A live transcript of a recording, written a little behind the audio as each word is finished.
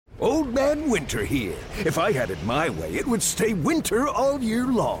Old Man Winter here. If I had it my way, it would stay winter all year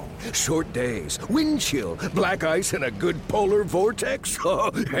long. Short days, wind chill, black ice, and a good polar vortex.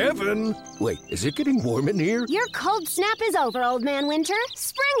 Oh, heaven. Wait, is it getting warm in here? Your cold snap is over, Old Man Winter.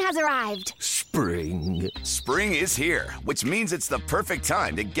 Spring has arrived. Spring. Spring is here, which means it's the perfect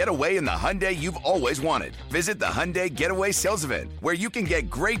time to get away in the Hyundai you've always wanted. Visit the Hyundai Getaway Sales Event, where you can get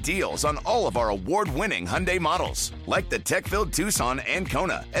great deals on all of our award-winning Hyundai models, like the tech-filled Tucson and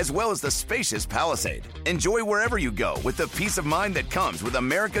Kona, as well as the spacious Palisade. Enjoy wherever you go with the peace of mind that comes with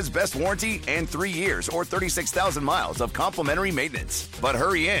America's best warranty and 3 years or 36,000 miles of complimentary maintenance. But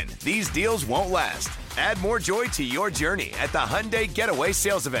hurry in, these deals won't last. Add more joy to your journey at the Hyundai Getaway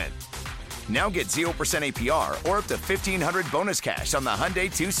Sales Event. Now get 0% APR or up to $1,500 bonus cash on the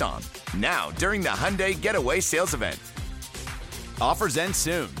Hyundai Tucson. Now, during the Hyundai Getaway Sales Event. Offers end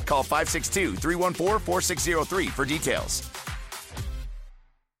soon. Call 562-314-4603 for details.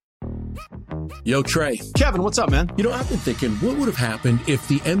 Yo, Trey. Kevin, what's up, man? You know, I've been thinking, what would have happened if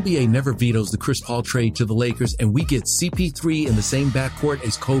the NBA never vetoes the Chris Paul trade to the Lakers and we get CP3 in the same backcourt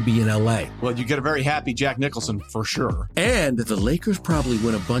as Kobe in LA? Well, you get a very happy Jack Nicholson for sure. And the Lakers probably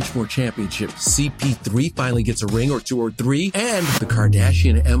win a bunch more championships. CP3 finally gets a ring or 2 or 3, and the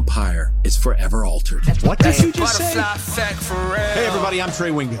Kardashian empire is forever altered. What did you just say? Hey, everybody, I'm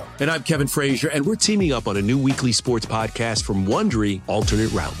Trey Wingo. And I'm Kevin Frazier, and we're teaming up on a new weekly sports podcast from Wondery,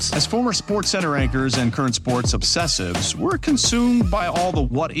 Alternate Routes. As former Sports Center anchors and current sports obsessives, we're consumed by all the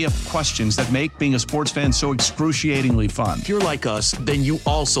what-if questions that make being a sports fan so excruciatingly fun. If you're like us, then you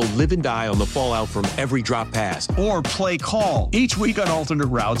also live and die on the fallout from every drop pass. Or play call. Each week on Alternate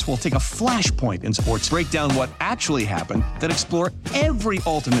Routes, we'll take a flashpoint in sports, break down what actually happened, then explore every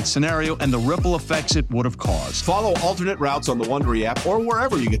alternate scenario and the ripple effects it would have caused. Follow Alternate Routes on the Wondery app or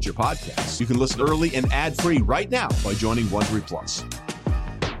wherever you get your podcasts. You can listen early and ad-free right now by joining Wondery Plus.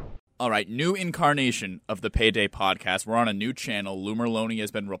 All right, new incarnation of the Payday podcast. We're on a new channel. Lou Merloni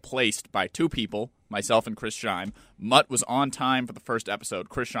has been replaced by 2 people, myself and Chris Scheim. Mutt was on time for the first episode.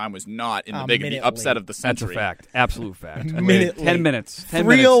 Chris Scheim was not in the the upset of the century. That's a fact. Absolute fact. 10 minutes.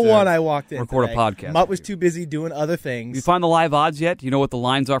 3:01 I walked in record today. a podcast. Mutt was too busy doing other things. You find the live odds yet? Do you know what the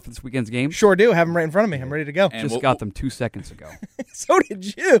lines are for this weekend's game? Sure do. Have them right in front of me. I'm ready to go. And Just got them 2 seconds ago. So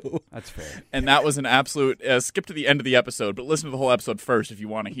did you. That's fair. And that was an absolute skip to the end of the episode, but listen to the whole episode first if you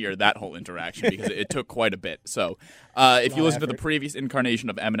want to hear that whole interaction, because it took quite a bit. So if you listen to the previous incarnation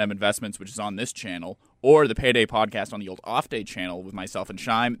of M&M Investments, which is on this channel, or the Payday podcast on the old Off Day channel with myself and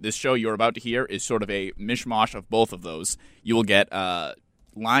Scheim, this show you're about to hear is sort of a mishmash of both of those. You will get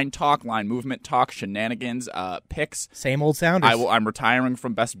line talk, line movement talk, shenanigans, picks. Same old sounders. I'm retiring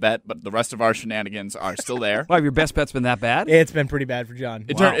from Best Bet, but the rest of our shenanigans are still there. Why, have your best bet's been that bad? It's been pretty bad for John.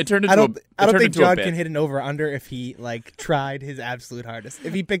 It turned into I don't think John bit. can hit an over-under if he tried his absolute hardest.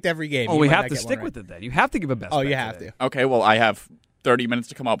 If he picked every game. Oh, we have to stick with it then. You have to give a best bet. Oh, you have to. Okay, well, I have 30 minutes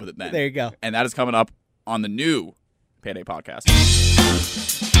to come up with it then. There you go. And that is coming up on the new Payday podcast.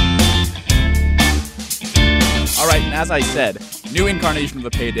 All right, and as I said, new incarnation of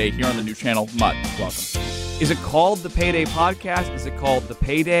the Payday here on the new channel. Mutt, welcome. Is it called the Payday Podcast? Is it called the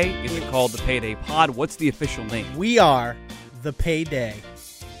Payday? Is it called the Payday Pod? What's the official name? We are the Payday.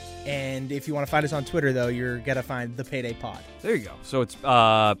 And if you want to find us on Twitter, though, you're going to find the Payday Pod. There you go. So it's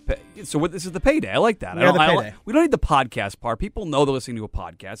this is the Payday. I like that. We are the Payday. We don't need the podcast part. People know they're listening to a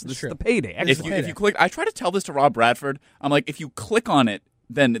podcast. This is the Payday. If you click, I try to tell this to Rob Bradford. I'm like, if you click on it,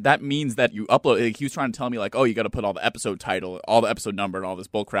 then that means that you upload. Like, he was trying to tell me, like, oh, you got to put all the episode title, all the episode number, and all this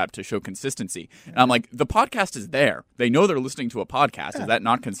bullcrap to show consistency. And I'm like, the podcast is there. They know they're listening to a podcast. Is that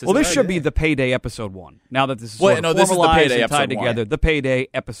not consistent? Well, this should be the Payday episode 1. Now that this is this is the Payday and tied episode together, 1. the Payday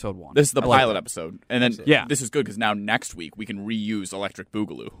episode 1. This is the pilot episode, and then this is good because now next week we can reuse Electric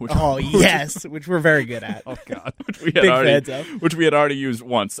Boogaloo. Which we're very good at. Oh God, which we had already used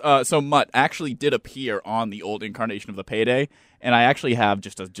once. So Mutt actually did appear on the old incarnation of the Payday. And I actually have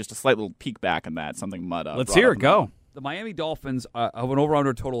just a slight little peek back on that, something Mutt Let's hear it, go. The Miami Dolphins have an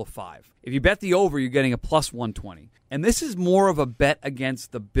over-under total of 5. If you bet the over, you're getting a plus 120. And this is more of a bet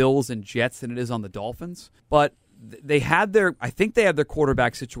against the Bills and Jets than it is on the Dolphins. But I think they had their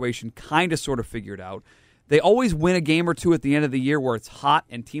quarterback situation kind of sort of figured out. They always win a game or two at the end of the year where it's hot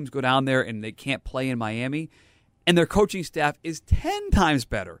and teams go down there and they can't play in Miami. And their coaching staff is 10 times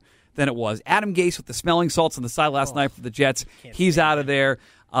better than it was. Adam Gase with the smelling salts on the side last night for the Jets. He's out of there.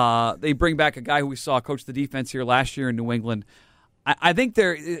 They bring back a guy who we saw coach the defense here last year in New England. I think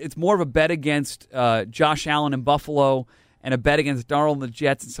it's more of a bet against Josh Allen in Buffalo and a bet against Darnold and the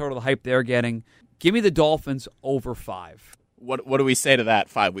Jets and sort of the hype they're getting. Give me the Dolphins over 5. What do we say to that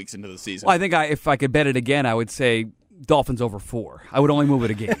 5 weeks into the season? Well, I think if I could bet it again, I would say Dolphins over 4. I would only move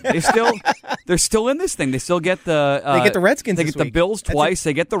it a game. They're still in this thing. They still get the they get the Redskins. They get the Bills twice.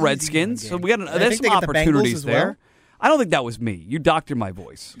 They get the Redskins. So we got there's some opportunities there. Well. I don't think that was me. You doctored my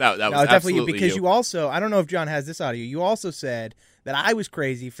voice. That was definitely absolutely because you. You also. I don't know if John has this audio. You also said that I was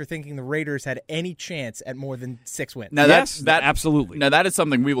crazy for thinking the Raiders had any chance at more than 6 wins. Now that absolutely. Now that is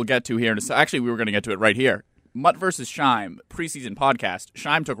something we will get to here. Actually, we were going to get to it right here. Mutt versus Scheim preseason podcast.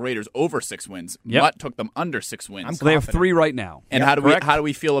 Scheim took Raiders over 6 wins. Yep. Mutt took them under 6 wins. So they have 3 right now. And how do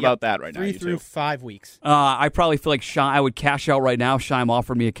we feel about that right now? 3 through 5 weeks. I probably feel like I would cash out right now. Scheim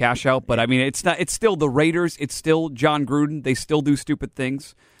offered me a cash out, but I mean it's not. It's still the Raiders. It's still John Gruden. They still do stupid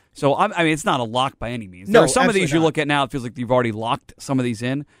things. So I mean it's not a lock by any means. There are some of these you look at now. It feels like you've already locked some of these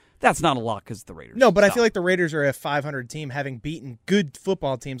in. That's not a lock because the Raiders. No, but I feel like the Raiders are a 500 team, having beaten good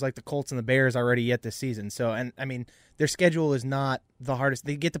football teams like the Colts and the Bears already yet this season. So, and I mean, their schedule is not the hardest.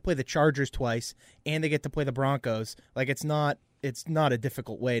 They get to play the Chargers twice, and they get to play the Broncos. Like it's not a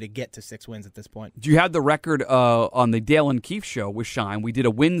difficult way to get to 6 wins at this point. Do you have the record on the Dale and Keefe show with Scheim? We did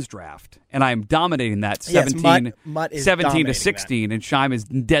a wins draft, and I am dominating that 17 to 16, that. and Scheim is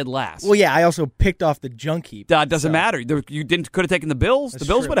dead last. Well, yeah, I also picked off the junk heap. Doesn't matter. You could have taken the Bills. That's the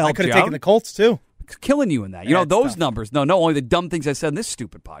Bills true. would have helped you I could have taken the Colts too. Killing you in that. You know those numbers. No, only the dumb things I said in this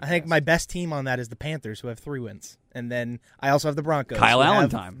stupid podcast. I think my best team on that is the Panthers, who have 3 wins, and then I also have the Broncos. Kyle who Allen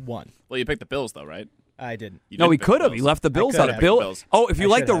have time. 1. Well, you picked the Bills though, right? I didn't. No, he could have. He left the Bills out of Bills. Oh, if you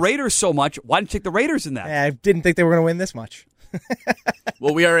like the have. Raiders so much, why didn't you take the Raiders in that? I didn't think they were going to win this much.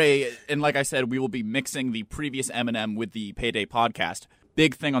 Well, and like I said, we will be mixing the previous M&M with the Payday podcast.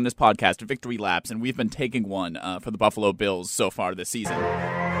 Big thing on this podcast, victory laps, and we've been taking one for the Buffalo Bills so far this season.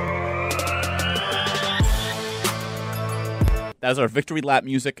 That is our victory lap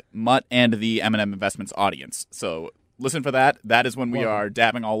music, Mutt, and the M&M Investments audience. So listen for that. That is when we are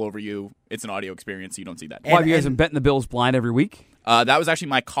dabbing all over you. It's an audio experience, so you don't see that. Why have you guys been betting the Bills blind every week? That was actually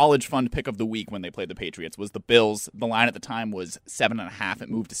my college fund pick of the week when they played the Patriots, was the Bills. The line at the time was 7.5. It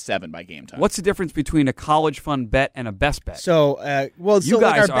moved to 7 by game time. What's the difference between a college fund bet and a best bet? So, you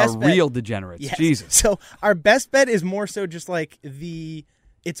guys our best are bet, real degenerates. Yes. Jesus. So our best bet is more so just like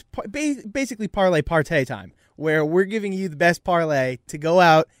it's basically parlay partay time, where we're giving you the best parlay to go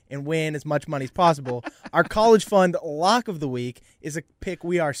out and win as much money as possible. Our college fund lock of the week is a pick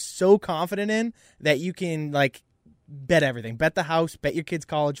we are so confident in that you can bet everything. Bet the house, bet your kid's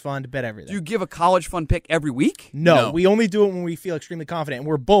college fund, bet everything. Do you give a college fund pick every week? No, we only do it when we feel extremely confident, and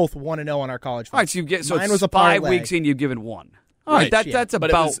we're both 1-0 on our college fund. All right, so Mine it's was a 5 parlay. weeks in, you've given 1. All right, that's but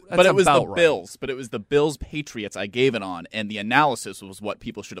about but it was the right. Bills. But it was the Bills Patriots I gave it on, and the analysis was what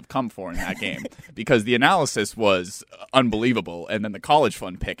people should have come for in that game because the analysis was unbelievable, and then the college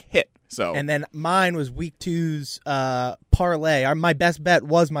fund pick hit. So and then mine was week 2's parlay. My best bet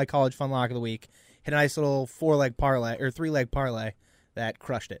was my college fund lock of the week. Hit a nice little 4-leg parlay or 3-leg parlay that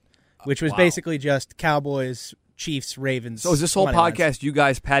crushed it, which was basically just Cowboys, Chiefs, Ravens. So is this whole podcast you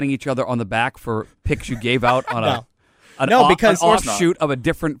guys patting each other on the back for picks you gave out on an offshoot of a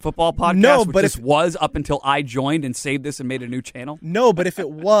different football podcast? No, which but this was up until I joined and saved this and made a new channel. No, but if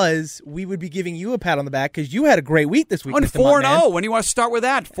it was, we would be giving you a pat on the back because you had a great week this week. On 4-0. When do you want to start with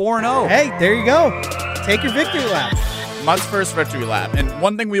that? 4-0. Hey, there you go. Take your victory lap. Mutt's first victory lap. And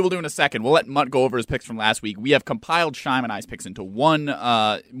one thing we will do in a second, we'll let Mutt go over his picks from last week. We have compiled Scheim and I's picks into one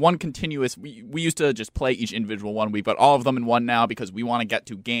continuous. We used to just play each individual one week, but all of them in one now because we want to get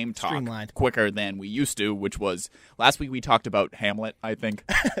to game talk quicker than we used to, which was last week we talked about Hamlet, I think.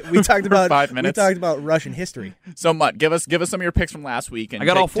 We talked about 5 minutes. We talked about Russian history. So Mutt, give us some of your picks from last week. And I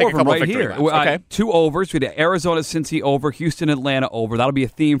got all 4 of them right here. Okay. 2 overs. We had Arizona, Cincy over, Houston, Atlanta over. That'll be a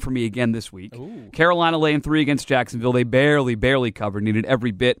theme for me again this week. Ooh. Carolina laying 3 against Jacksonville. They barely covered. Needed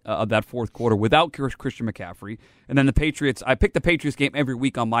every bit of that fourth quarter without Christian McCaffrey. And then the Patriots. I picked the Patriots game every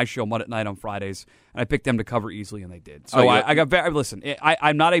week on my show, Mutt at Night on Fridays, and I picked them to cover easily, and they did. So I got very. Listen,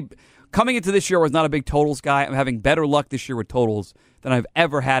 I'm not a coming into this year. I was not a big totals guy. I'm having better luck this year with totals than I've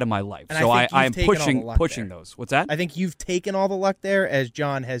ever had in my life. And so I'm pushing there. those. What's that? I think you've taken all the luck there, as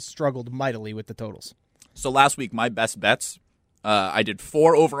John has struggled mightily with the totals. So last week, my best bets, I did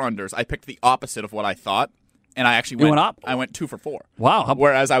 4 over-unders. I picked the opposite of what I thought, and I actually went up. I went 2 for 4. Wow.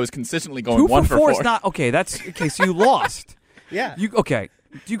 Whereas I was consistently going 2 1 for 4 is not okay. That's okay. So you lost. Yeah. Do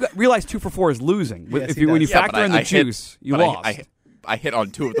you realize 2 for 4 is losing? Yes, When you factor in the juice, you lost. I hit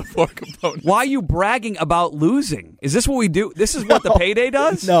on 2 of the 4 components. Why are you bragging about losing? Is this what we do? This is what the payday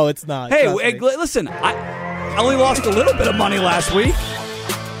does? No, it's not. Hey, listen, I only lost a little bit of money last week.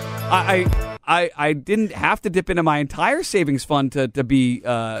 I didn't have to dip into my entire savings fund to be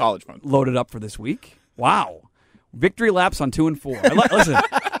college fund loaded up for this week. Wow. Victory laps on 2 and 4. Listen,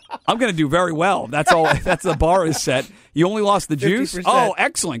 I'm going to do very well. That's all. That's the bar is set. You only lost the juice? 50%. Oh,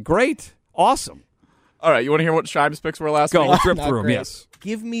 excellent. Great. Awesome. All right, you want to hear what Shime's picks were last Go. week? Let's rip Not through them. great. Yes.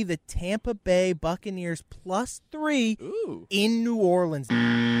 Give me the Tampa Bay Buccaneers +3 Ooh. in New Orleans.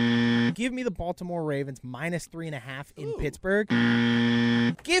 Give me the Baltimore Ravens -3.5 in Pittsburgh.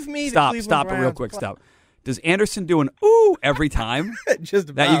 Give me the Cleveland Stop it Browns real quick. Stop. Does Anderson do an ooh every time? Just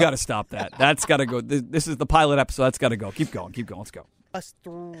That about. you got to stop that. That's got to go. This is the pilot episode. That's got to go. Keep going. Let's go.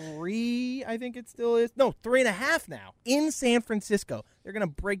 +3, I think it still is. No, 3.5 now in San Francisco. They're gonna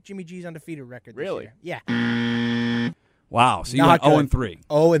break Jimmy G's undefeated record. Really? This year. Yeah. Wow. So you Not went good. 0-3.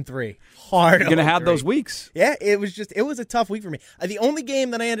 0-3. Hard. You're gonna have 0-3. those weeks. Yeah, it was a tough week for me. The only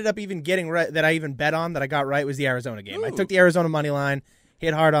game that I ended up even getting right, that I even bet on, that I got right, was the Arizona game. I took the Arizona money line,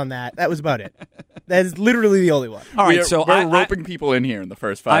 hit hard on that. That was about it. That is literally the only one. All right. We're roping people in here in the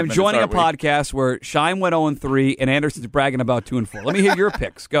first 5 I'm minutes. joining a aren't we? podcast where Shime went 0-3 and Anderson's bragging about 2-4. Let me hear your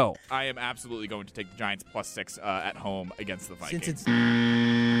picks. Go. I am absolutely going to take the Giants +6 at home against the Vikings. Since it's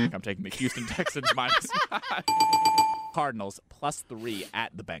I'm taking the Houston Texans -5. Cardinals +3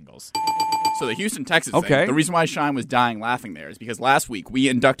 at the Bengals. So the Houston Texans Okay. thing, the reason why Shine was dying laughing there is because last week we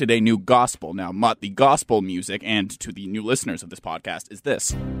inducted a new gospel. Now, Mutt, the gospel music, and to the new listeners of this podcast, is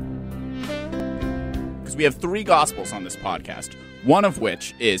this. Because we have 3 gospels on this podcast, one of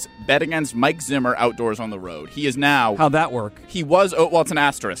which is bet against Mike Zimmer outdoors on the road. He is now... How'd that work? He was... Oh, well, it's an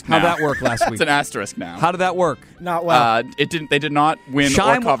asterisk now. How'd that work last week? It's an asterisk now. How did that work? not well. It didn't. They did not win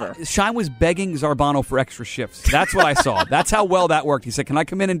or cover. Shine was begging Zarbano for extra shifts. That's what I saw. That's how well that worked. He said, "Can I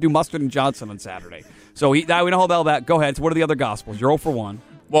come in and do Mustard and Johnson on Saturday?" So we know how well that. Go ahead. So what are the other gospels? You're 0 for 1.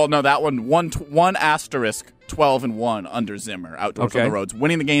 Well, no, that one asterisk 12-1 under Zimmer outdoors on the roads,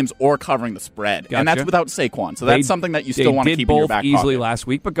 winning the games or covering the spread, Gotcha. and that's without Saquon. So that's something that you still want to keep in your back They did both easily pocket. last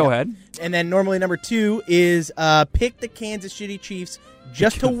week, but go ahead. And then normally number 2 is pick the Kansas City Chiefs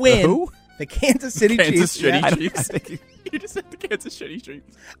just to win. Who? The Kansas City Kansas Chiefs. City Yeah, Chiefs. You just said the Kansas City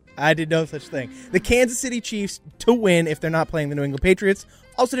Chiefs. I did no such thing. The Kansas City Chiefs to win if they're not playing the New England Patriots.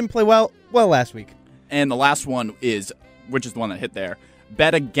 Also didn't play well last week. And the last one is, which is the one that hit there,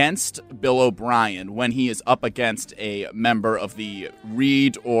 bet against Bill O'Brien when he is up against a member of the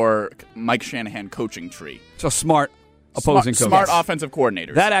Reed or Mike Shanahan coaching tree. So smart opposing coach. Smart offensive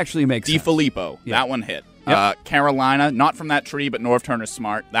coordinators. That actually makes sense. DeFilippo, Yeah. that one hit. Yep. Carolina, not from that tree, but Norv Turner's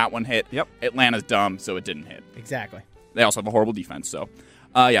smart. That one hit. Yep. Atlanta's dumb, so it didn't hit. Exactly. They also have a horrible defense. So,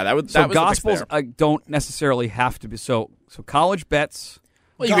 that was So the picks gospels there. don't necessarily have to be so college bets.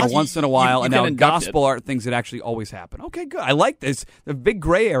 Well, you can- once in a while, you and can now induct gospel are things that actually always happen. Okay, good. I like this. The big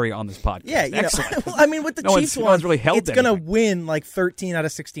gray area on this podcast. Yeah, you Excellent. know. I mean, with the No one's- Chiefs no one, one's really held it's going to anything. win like 13 out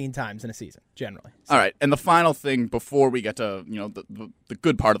of 16 times in a season, generally. All right, and the final thing before we get to the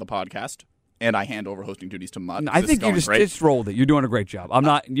good part of the podcast, and I hand over hosting duties to Mutt. I This think is you going just great. rolled it. You're doing a great job. I'm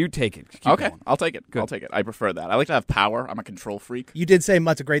not. You take it. Keep Okay, going. I'll take it. Good. I'll take it. I prefer that. I like to have power. I'm a control freak. You did say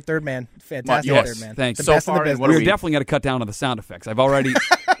Mutt's a great third man. Fantastic Mutt, yes. third man. Thanks. The So best in the far in, business. what are We're we- definitely going to cut down on the sound effects. I've already.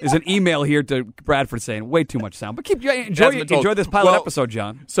 There's an email here to Bradford saying way too much sound, but enjoy been told. this pilot Well, episode,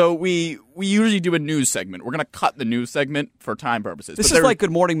 John. So we usually do a news segment. We're going to cut the news segment for time purposes. This But is like Good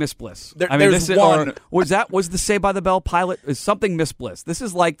Morning, Miss Bliss. There- I mean, there's this is, one- was the Say by the Bell pilot? Is something Miss Bliss? This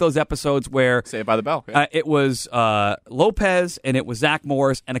is like those episodes where Say it by the bell. Okay. it was Lopez and it was Zach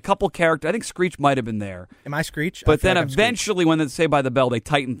Morris and a couple characters. I think Screech might have been there, Am I Screech? I but feel then like I'm Screech. eventually, when they Say by the Bell, they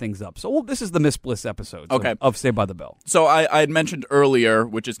tighten things up. So this is the Miss Bliss episode. Okay. Of Say by the Bell. So I had mentioned earlier,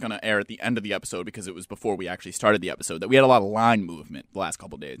 which is going to air at the end of the episode because it was before we actually started the episode, that we had a lot of line movement the last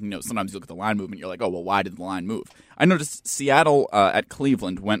couple of days. Sometimes you look at the line movement, you're like, oh, well, why did the line move? I noticed Seattle at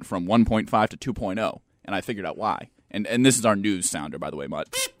Cleveland went from 1.5 to 2.0, and I figured out why. And this is our news sounder, by the way, Mutt.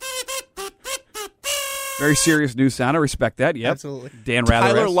 Very serious news sound. I respect that. Yep. Absolutely. Dan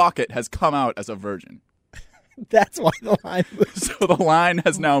Rather. Tyler Lockett has come out as a virgin. That's why the line moves. So the line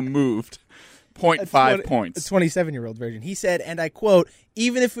has now moved 0.5 points. A 27-year-old version. He said, and I quote,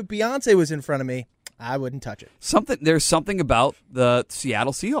 even if Beyonce was in front of me, I wouldn't touch it. There's something about the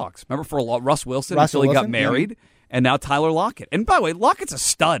Seattle Seahawks. Remember for Russ Wilson Russell until he got Wilson? married, and now Tyler Lockett. And by the way, Lockett's a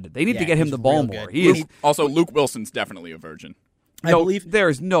stud. They need to get him he's the ball real more. good. He is. Also, Luke Wilson's definitely a virgin. I believe there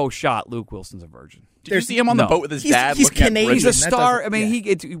is no shot Luke Wilson's a virgin. Did you see him on the no. boat with his He's- dad? he's looking at Canadian. He's a bridges? That star. doesn't- I mean, yeah. he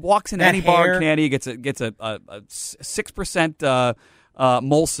gets in That any bar hair. in Canada. He gets a 6%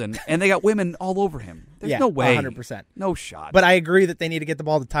 Molson, and they got women all over him. There's Yeah, no way. 100%. No shot. But I agree that they need to get the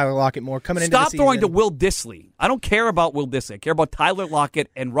ball to Tyler Lockett more coming into the Stop season. throwing to Will Dissly. I don't care about Will Dissly. I care about Tyler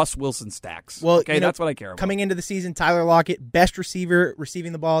Lockett and Russ Wilson stacks. Well, okay, that's what I care about. Coming into the season, Tyler Lockett, best receiver,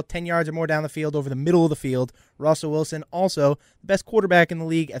 receiving the ball 10 yards or more down the field over the middle of the field. Russell Wilson, also best quarterback in the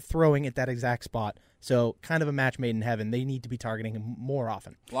league at throwing at that exact spot. So kind of a match made in heaven. They need to be targeting him more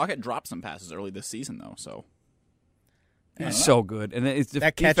often. Lockett dropped some passes early this season, though, so. He's so good. And it's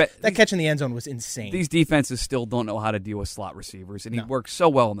that catch in the end zone was insane. These defenses still don't know how to deal with slot receivers, and he works so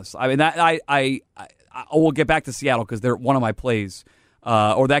well in this. I mean, I will get back to Seattle because they're one of my plays,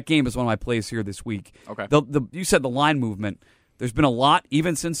 or that game is one of my plays here this week. Okay. You said the line movement. There's been a lot,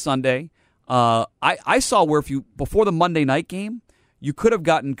 even since Sunday. I saw where before the Monday night game, you could have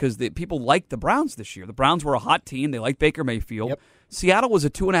gotten, because people liked the Browns this year. The Browns were a hot team. They liked Baker Mayfield. Yep. Seattle was a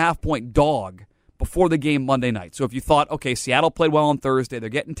 2.5-point dog before the game Monday night. So if you thought, okay, Seattle played well on Thursday, they're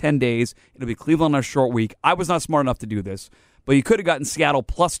getting 10 days, it'll be Cleveland on a short week. I was not smart enough to do this, but you could have gotten Seattle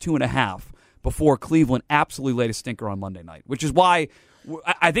plus 2.5 before Cleveland absolutely laid a stinker on Monday night, which is why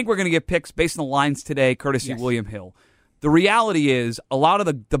I think we're going to get picks based on the lines today, courtesy William Hill. The reality is a lot of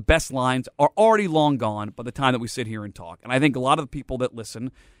the best lines are already long gone by the time that we sit here and talk. And I think a lot of the people that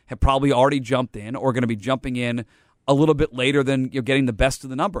listen have probably already jumped in or are going to be jumping in a little bit later than you're getting the best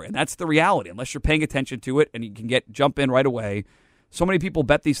of the number. And that's the reality. Unless you're paying attention to it and you can jump in right away. So many people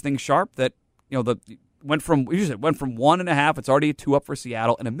bet these things sharp that, went from 1.5. It's already a 2 up for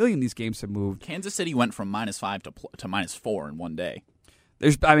Seattle, and a million of these games have moved. Kansas City went from -5 to -4 in one day.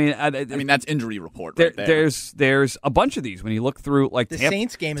 I mean, that's injury report right there. There's a bunch of these when you look through. Like the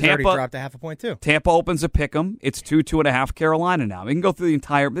Saints game has already dropped a 0.5 point too. Tampa opens a pick'em. It's 2.5 Carolina now. We can go through the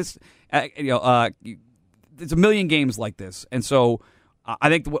entire there's a million games like this, and so I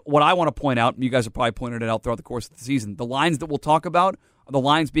think what I want to point out, and you guys have probably pointed it out throughout the course of the season, the lines that we'll talk about are the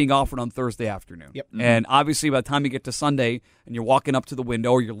lines being offered on Thursday afternoon. Yep. And obviously, by the time you get to Sunday and you're walking up to the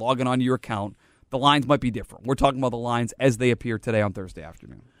window or you're logging onto your account, the lines might be different. We're talking about the lines as they appear today on Thursday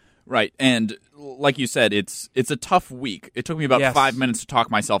afternoon. Right, and like you said, it's a tough week. It took me about 5 minutes to talk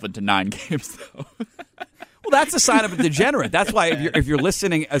myself into 9 games, though. Well, that's a sign of a degenerate. That's why if you're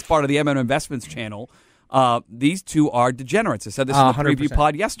listening as part of the M&M Investments channel, these two are degenerates. I said this in the preview 100%.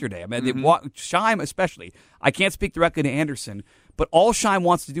 pod yesterday. I mean, Scheim especially. I can't speak directly to Anderson, but all Scheim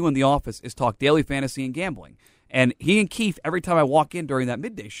wants to do in the office is talk daily fantasy and gambling. And he and Keith, every time I walk in during that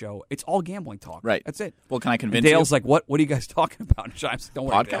midday show, it's all gambling talk. Right. That's it. Well, can I convince and Dale's like, what are you guys talking about? And Scheim's like, don't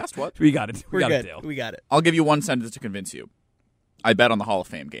worry, Podcast? Dale. What? We got it. We got good. it, Dale. We got it. I'll give you one sentence to convince you. I bet on the Hall of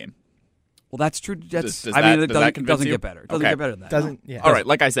Fame game. Well, that's true. Does It that convince doesn't you? get better. It doesn't Okay. get better than that. All right.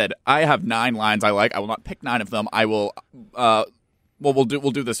 Like I said, I have 9 lines I like. I will not pick 9 of them. I will. Well, we'll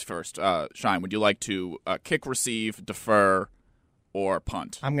do this first. Scheim, would you like to kick, receive, defer, or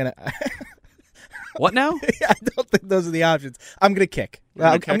punt? I'm gonna. What now? I don't think those are the options. I'm gonna kick.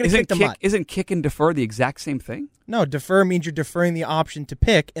 I'm gonna kick the mutt. Isn't kick and defer the exact same thing? No, defer means you're deferring the option to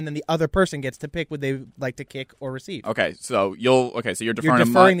pick, and then the other person gets to pick would they like to kick or receive. Okay, so you're deferring. You're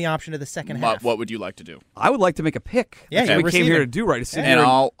deferring the option to the second half. What would you like to do? I would like to make a pick. Yeah, That's what we came here to receiving. do, right? To sit And here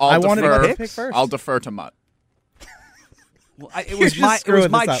I'll I defer. wanted to pick first. I'll defer to Mutt. Well, it You're was just my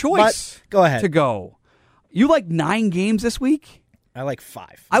screwing this up. choice. But go ahead. To go. You like 9 games this week? I like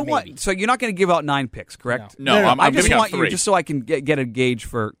 5. I maybe. want. So you're not going to give out 9 picks, correct? No, I'm I just giving out want 3. you just so I can get a gauge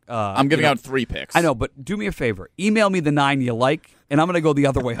for. I'm giving out 3 picks. I know, but do me a favor. Email me the 9 you like, and I'm going to go the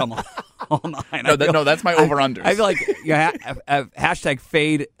other way on all 9. No, that's my over/unders. I feel like hashtag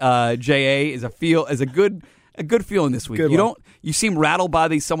fade JA is a good feeling this week. Good you one. don't. You seem rattled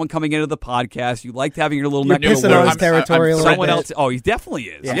by someone coming into the podcast. You liked having your little You're neck of pissing the on woods. his territory a little Someone bit. else. Oh, he definitely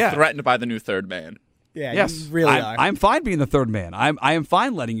is. Yeah. Yeah. Threatened by the new third man. Yeah, Yes, you really are. I'm fine being the third man. I am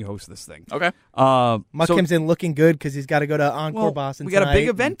fine letting you host this thing. Okay. Mutt so- comes in looking good because he's got to go to Encore well, Boston we got a tonight. big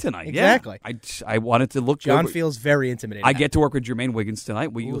event tonight. Exactly. Yeah. I wanted to look John good. feels very intimidated. I get to work with Jermaine Wiggins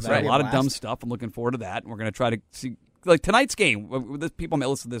tonight. We use a that'll be a lot of dumb blast. stuff. I'm looking forward to that. And we're going to try to see, like tonight's game. People may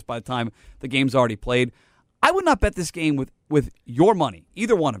listen to this by the time the game's already played. I would not bet this game with your money,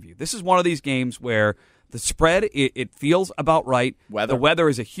 either one of you. This is one of these games where the spread, it feels about right. Weather. The weather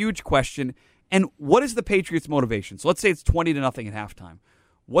is a huge question. And what is the Patriots' motivation? So let's say it's 20-0 at halftime.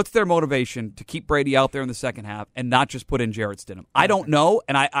 What's their motivation to keep Brady out there in the second half and not just put in Jarrett Stidham? I don't know,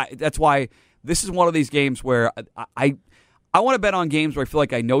 and I that's why this is one of these games where I want to bet on games where I feel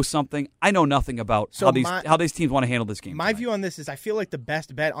like I know something. I know nothing about how these teams want to handle this game. My tonight. view on this is I feel like the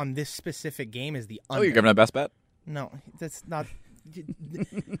best bet on this specific game is the under. Oh, you're giving a best bet? No, that's not.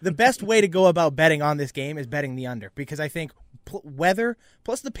 The best way to go about betting on this game is betting the under because I think weather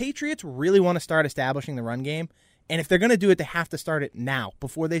plus the Patriots really want to start establishing the run game. And if they're going to do it, they have to start it now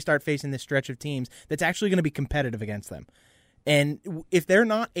before they start facing this stretch of teams that's actually going to be competitive against them. And if they're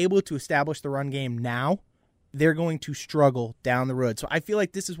not able to establish the run game now, they're going to struggle down the road. So I feel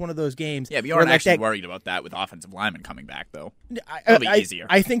like this is one of those games. Yeah, but you aren't actually worried about that with offensive linemen coming back, though. It'll be easier.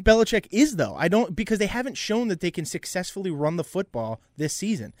 I think Belichick is, though. I don't, because they haven't shown that they can successfully run the football this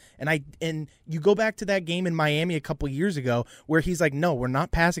season. And you go back to that game in Miami a couple years ago where he's like, no, we're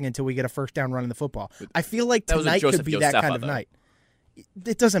not passing until we get a first down running the football. I feel like tonight could be that kind of night.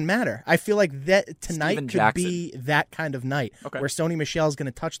 It doesn't matter. I feel like that tonight could be that kind of night where Sony Michel's going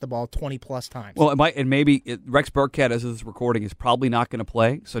to touch the ball 20-plus times. Well, it might, and maybe Rex Burkhead, as of this recording, is probably not going to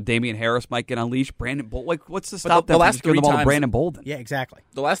play, so Damian Harris might get unleashed. Brandon Bolden, like, what's the stop them from giving the ball to Brandon Bolden? Yeah, exactly.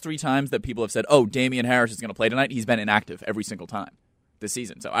 The last 3 times that people have said, oh, Damian Harris is going to play tonight, he's been inactive every single time this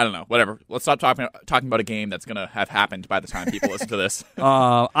season. So I don't know. Whatever. Let's stop talking about a game that's going to have happened by the time people listen to this.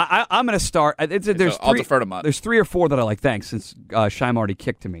 I'm going to start. I'll defer to Mutt. There's 3 or 4 that I like. Thanks, since Scheim already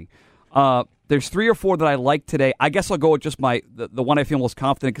kicked to me. There's 3 or 4 that I like today. I guess I'll go with just the one I feel most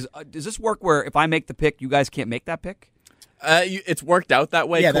confident. Because does this work where if I make the pick, you guys can't make that pick? It's worked out that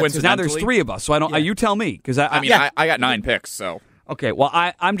way. Yeah, coincidentally. Now there's 3 of us, so I don't. You tell me, because I got 9 picks, so. Okay, well,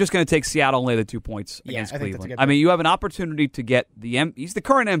 I'm just going to take Seattle and lay the 2 points against Cleveland. I mean, you have an opportunity to get he's the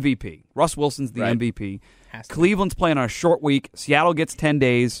current MVP. Russ Wilson's the MVP. Cleveland's playing on a short week. Seattle gets 10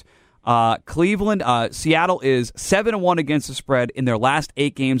 days. Seattle is 7-1 against the spread in their last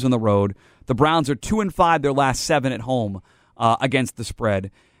 8 games on the road. The Browns are 2-5 their last 7 at home against the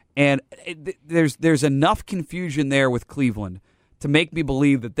spread. And there's enough confusion there with Cleveland to make me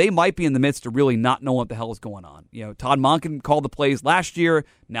believe that they might be in the midst of really not knowing what the hell is going on. You know, Todd Monken called the plays last year.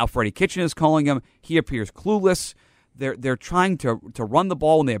 Now Freddie Kitchen is calling them. He appears clueless. They're trying to run the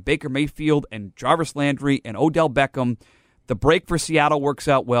ball when they have Baker Mayfield and Jarvis Landry and Odell Beckham. The break for Seattle works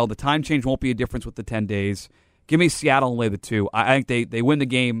out well. The time change won't be a difference with the 10 days. Give me Seattle and lay the 2. I think they win the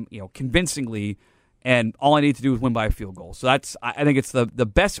game, convincingly, and all I need to do is win by a field goal. So I think it's the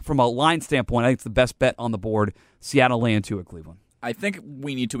best from a line standpoint. I think it's the best bet on the board. Seattle laying 2 at Cleveland. I think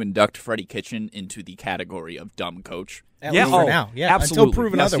we need to induct Freddie Kitchen into the category of dumb coach. At least for now. Yeah, absolutely. Until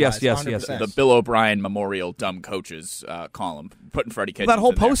proven otherwise. Yes. The Bill O'Brien Memorial Dumb Coaches column, putting Freddie Kitchen. That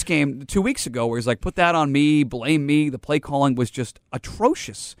whole post game 2 weeks ago, where he's like, "Put that on me, blame me." The play calling was just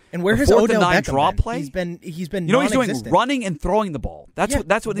atrocious. And where has Odell Beckham draw play? He's been he's doing running and throwing the ball. That's what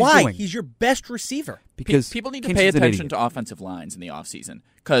he's doing. Why? He's your best receiver. Because people need to pay attention to offensive lines in the offseason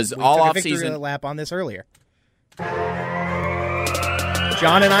because all offseason. We took a victory lap on this earlier.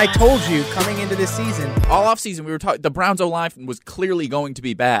 John and I told you coming into this season. All offseason, we were talking. The Browns' O-line was clearly going to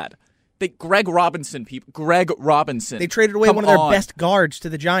be bad. Greg Robinson. They traded away one of their best guards to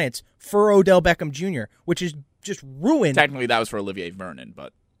the Giants for Odell Beckham Jr., which is just ruined. Technically, that was for Olivier Vernon,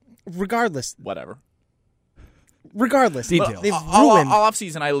 but regardless, whatever. Details. They've ruined all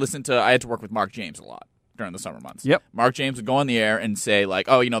offseason. I had to work with Mark James a lot during the summer months. Yep. Mark James would go on the air and say like,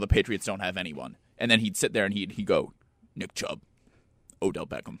 "Oh, the Patriots don't have anyone," and then he'd sit there and he'd go, Nick Chubb. Odell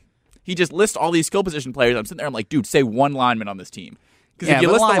Beckham. He just lists all these skill position players. I'm sitting there, I'm like, dude, say one lineman on this team. Yeah, if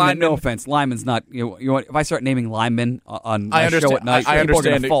you list lineman, no offense, lineman's not. If I start naming linemen on my show at night, people are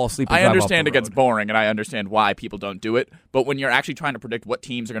going to fall asleep. I understand it gets boring, and I understand why people don't do it. But when you're actually trying to predict what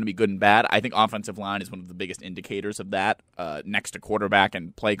teams are going to be good and bad, I think offensive line is one of the biggest indicators of that. Next to quarterback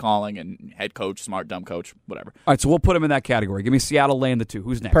and play calling and head coach, smart, dumb coach, whatever. All right, so we'll put him in that category. Give me Seattle laying the 2.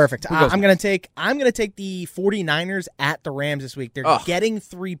 Who's next? Perfect. I'm going to take the 49ers at the Rams this week. They're getting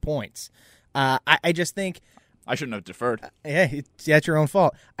 3 points. I just think. I shouldn't have deferred. That's your own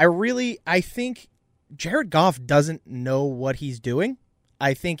fault. I think Jared Goff doesn't know what he's doing.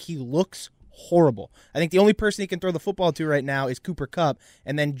 I think he looks horrible. I think the only person he can throw the football to right now is Cooper Kupp,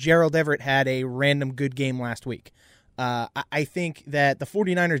 and then Gerald Everett had a random good game last week. I think that the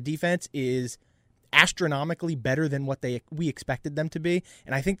 49ers defense is astronomically better than what we expected them to be,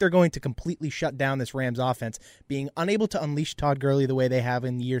 and I think they're going to completely shut down this Rams offense, being unable to unleash Todd Gurley the way they have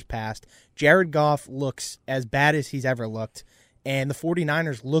in years past. Jared Goff looks as bad as he's ever looked, and the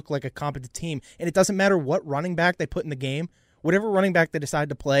 49ers look like a competent team, and it doesn't matter what running back they put in the game. Whatever running back they decide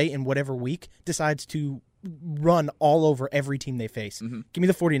to play in whatever week decides to run all over every team they face. Mm-hmm. Give me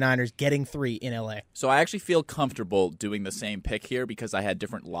the 49ers getting 3 in LA. So I actually feel comfortable doing the same pick here because I had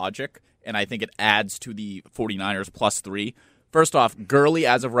different logic, and I think it adds to the 49ers plus 3. First off, Gurley,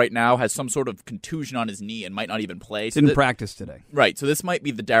 as of right now, has some sort of contusion on his knee and might not even play. So didn't practice today. Right, so this might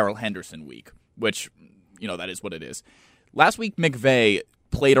be the Darrell Henderson week, which, that is what it is. Last week, McVay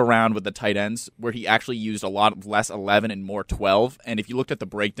played around with the tight ends where he actually used a lot of less 11 and more 12, and if you looked at the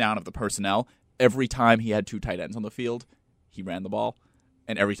breakdown of the personnel, every time he had 2 tight ends on the field, he ran the ball.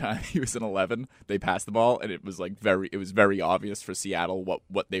 and every time he was in 11, they passed the ball, and it was very obvious for Seattle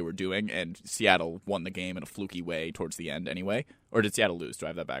what they were doing, and Seattle won the game in a fluky way towards the end anyway. Or did Seattle lose? Do I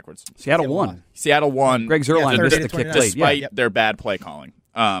have that backwards? Seattle won. Seattle won. Greg Zuerlein missed the kick late. Despite their bad play calling.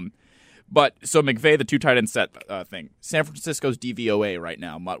 But so McVay, the 2 tight end set thing. San Francisco's DVOA right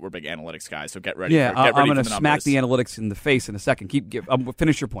now. Mutt, we're big analytics guys, so get ready. Yeah, get ready I'm going to for the smack the analytics in the face in a second.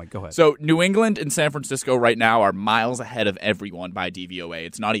 Finish your point. Go ahead. So New England and San Francisco right now are miles ahead of everyone by DVOA.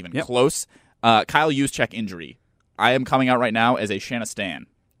 It's not even close. Kyle Juszczyk injury. I am coming out right now as a Shanna-stan.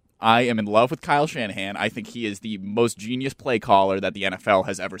 I am in love with Kyle Shanahan. I think he is the most genius play caller that the NFL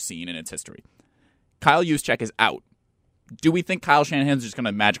has ever seen in its history. Kyle Juszczyk is out. Do we think Kyle Shanahan's just going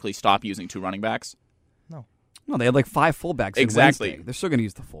to magically stop using 2 running backs? No, they had like 5 fullbacks. Exactly. They're still going to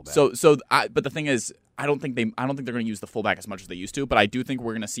use the fullback. But the thing is, I don't think they're going to use the fullback as much as they used to. But I do think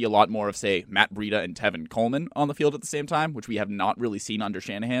we're going to see a lot more of, say, Matt Breida and Tevin Coleman on the field at the same time, which we have not really seen under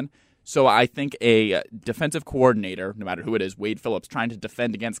Shanahan. So I think a defensive coordinator, no matter who it is, Wade Phillips, trying to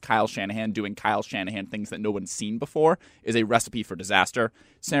defend against Kyle Shanahan, doing Kyle Shanahan things that no one's seen before, is a recipe for disaster.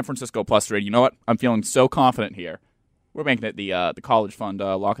 San Francisco +3. You know what? I'm feeling so confident here. We're making it the college fund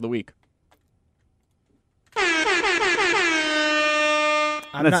lock of the week.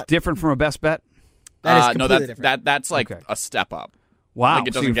 That's different from a best bet? That is completely different. That's like a step up. Wow. Like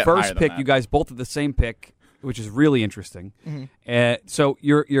it so doesn't your get higher first than pick, that. you guys both at the same pick, which is really interesting. Mm-hmm. So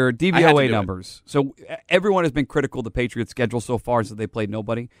your I had to DVOA do numbers. So everyone has been critical of the Patriots' schedule so far since they played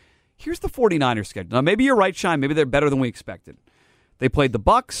nobody. Here's the 49ers schedule. Now, maybe you're right, Shine. Maybe they're better than we expected. They played the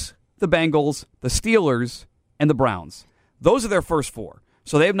Bucks, the Bengals, the Steelers, and the Browns. Those are their first 4.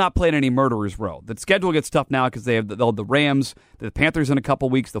 So they have not played any murderer's row. The schedule gets tough now because they'll have the Rams, the Panthers in a couple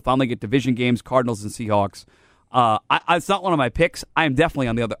weeks. They'll finally get division games, Cardinals and Seahawks. It's not one of my picks. I am definitely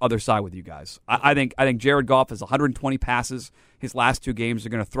on the other side with you guys. I think Jared Goff has 120 passes his last 2 games.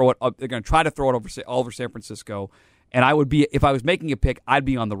 They're going to throw it up. They're going to try to throw it over San Francisco. And I would be, if I was making a pick, I'd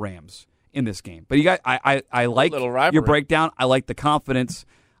be on the Rams in this game. But you guys, I like your breakdown. I like the confidence.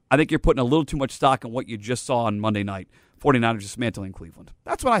 I think you're putting a little too much stock in what you just saw on Monday night. 49ers dismantling Cleveland.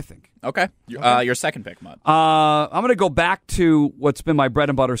 That's what I think. Okay. Your second pick, Mutt. I'm going to go back to what's been my bread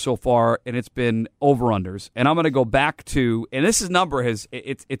and butter so far, and it's been over-unders. And I'm going to go back to, and this number it's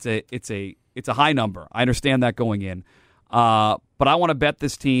a high number. I understand that going in. But I want to bet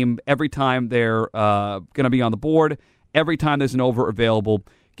this team every time they're going to be on the board, every time there's an over available.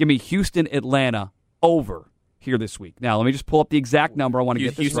 Give me Houston, Atlanta, over here this week. Now, let me just pull up the exact number. I want to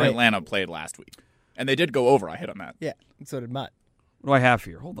get this Houston, right. Atlanta played last week. And they did go over. I hit on that. Yeah, and so did Mutt. What do I have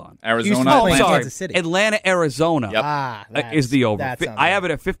here? Hold on. Arizona, Atlanta, sorry. Kansas City. Atlanta, Arizona Yep. is the over. That sounds I have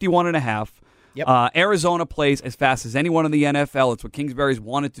right. it at 51.5. Yep. Arizona plays as fast as anyone in the NFL. It's what Kingsbury's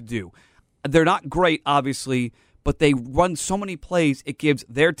wanted to do. They're not great, obviously, but they run so many plays, it gives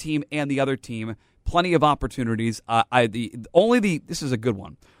their team and the other team plenty of opportunities. This is a good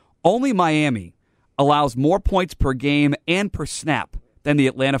one. Only Miami allows more points per game and per snap than the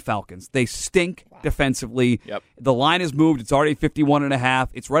Atlanta Falcons. They stink defensively. Yep. The line has moved. It's already 51.5.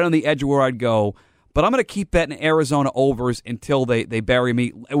 It's right on the edge of where I'd go. But I'm going to keep betting Arizona overs until they bury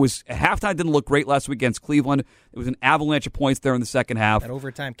me. It was at halftime didn't look great last week against Cleveland. It was an avalanche of points there in the second half. That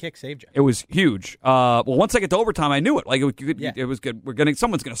overtime kick saved you. It was huge. Well, once I get to overtime, I knew it. Like it was good.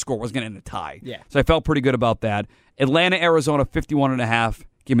 Someone's going to score. It was going to end a tie. Yeah. So I felt pretty good about that. Atlanta, Arizona, 51.5.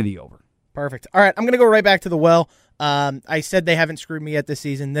 Give me the over. Perfect. All right, I'm going to go right back to the well. I said they haven't screwed me yet this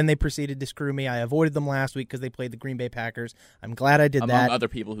season. Then they proceeded to screw me. I avoided them last week because they played the Green Bay Packers. I'm glad I did that. Among other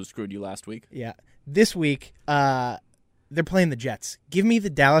people who screwed you last week. Yeah. This week, they're playing the Jets. Give me the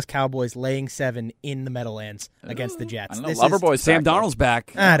Dallas Cowboys laying 7 in the Meadowlands against the Jets. I don't know. Loverboy's Sam back, Darnold's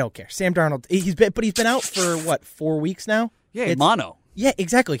back. I don't care. Sam Darnold. He's been out for what, 4 weeks now? Yeah, mono. Yeah,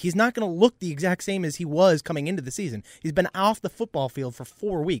 exactly. He's not going to look the exact same as he was coming into the season. He's been off the football field for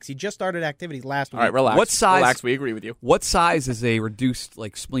 4 weeks. He just started activities last week. All right, relax. What size? Relax. We agree with you. What size is a reduced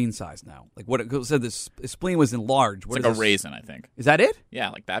spleen size now? Like what it said, this spleen was enlarged. What It's is like a this? raisin, I think. Is that it? Yeah,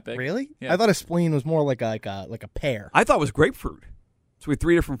 like that big. Really? Yeah. I thought a spleen was more like a pear. I thought it was grapefruit. So we have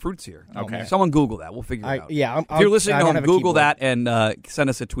 3 different fruits here. Okay. Someone Google that. We'll figure it out. Yeah. If you're listening I at don't home, have a Google keyboard. that and send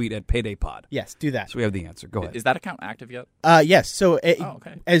us a tweet at PaydayPod. Yes, do that. So we have the answer. Go ahead. Is that account active yet? Yes. So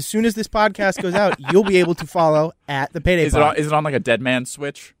okay. as soon as this podcast goes out, you'll be able to follow at the Payday Is Pod. it on like a dead man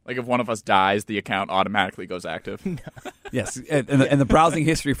switch? Like if one of us dies, the account automatically goes active? Yes, and the browsing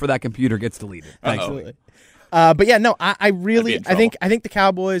history for that computer gets deleted. Thanks. Absolutely. But yeah, no, I really, I'd be in I think the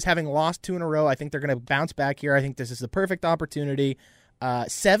Cowboys, having lost 2 in a row, I think they're going to bounce back here. I think this is the perfect opportunity.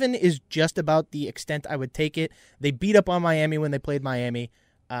 7 is just about the extent I would take it. They beat up on Miami when they played Miami,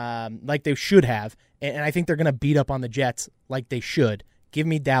 like they should have, and I think they're going to beat up on the Jets like they should. Give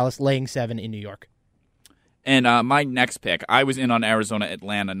me Dallas laying 7 in New York. And my next pick, I was in on Arizona,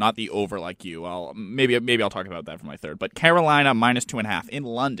 Atlanta, not the over like you. Maybe I'll talk about that for my third. But Carolina -2.5 in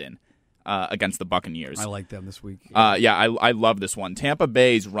London against the Buccaneers. I like them this week. I love this one. Tampa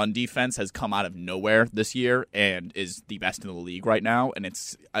Bay's run defense has come out of nowhere this year and is the best in the league right now, and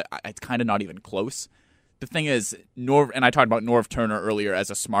it's kind of not even close. The thing is, and I talked about Norv Turner earlier as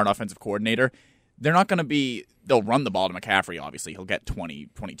a smart offensive coordinator. They're not going to be – they'll run the ball to McCaffrey, obviously. He'll get 20,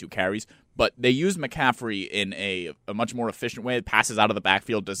 22 carries. But they use McCaffrey in a much more efficient way. Passes out of the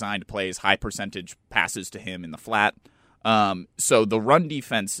backfield, designed plays, high percentage passes to him in the flat. So the run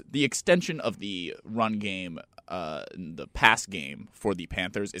defense, the extension of the run game, the pass game for the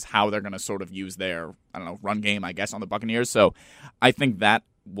Panthers is how they're going to sort of use their, run game, I guess, on the Buccaneers. So I think that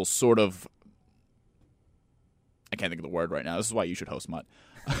will sort of – I can't think of the word right now. This is why you should host, Mutt.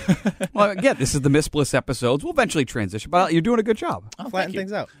 Well, again, this is the Miss Bliss episodes. We'll eventually transition, but you're doing a good job. Flatten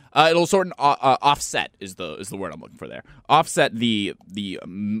things out. It'll sort of offset is the word I'm looking for there. Offset the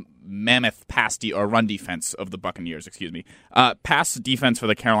mammoth or run defense of the Buccaneers. Excuse me. Pass defense for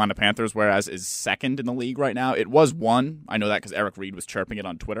the Carolina Panthers, whereas is second in the league right now. It was 1. I know that because Eric Reed was chirping it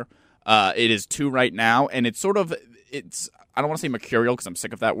on Twitter. It is 2 right now, and it's I don't want to say mercurial because I'm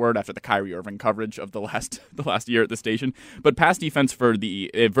sick of that word after the Kyrie Irving coverage of the last year at the station. But pass defense for the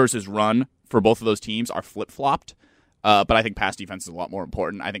versus run for both of those teams are flip-flopped. But I think pass defense is a lot more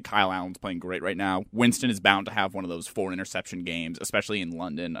important. I think Kyle Allen's playing great right now. Winston is bound to have one of those 4-interception games, especially in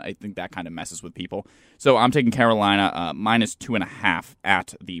London. I think that kind of messes with people. So I'm taking Carolina -2.5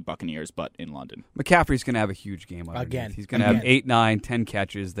 at the Buccaneers, but in London. McCaffrey's going to have a huge game again. He's going to have 8, 9, 10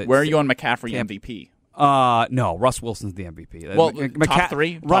 catches. Where are you on McCaffrey MVP? No, Russ Wilson's the MVP. Well, top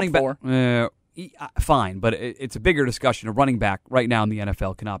 3, running top 4? Fine, but it's a bigger discussion. A running back right now in the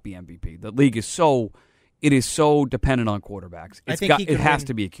NFL cannot be MVP. The league is so dependent on quarterbers. It has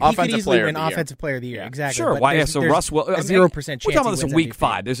to be a QB. He could easily win Offensive Player of the Year. Yeah. Exactly. Sure. Why? Yeah, so Russ will. 0% chance. We're talking about this in Week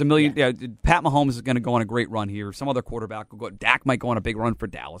 5. There's a million. Yeah. Pat Mahomes is going to go on a great run here. Some other quarterback will go. Dak might go on a big run for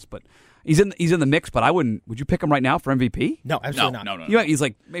Dallas, but he's in the mix. But I wouldn't. Would you pick him right now for MVP? No, absolutely not. No. You know, he's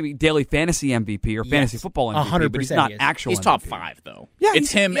like maybe daily fantasy MVP or fantasy football MVP, 100% but he's not actual. He's MVP. top 5 though. Yeah,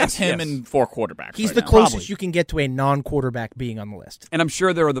 it's him. It's him and 4 quarterbacks. He's right the now. closest Probably. you can get to a non-quarterback being on the list. And I'm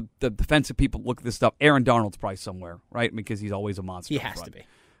sure there are the defensive people look at this stuff. Aaron Donald's probably somewhere, right? Because he's always a monster. He has to be.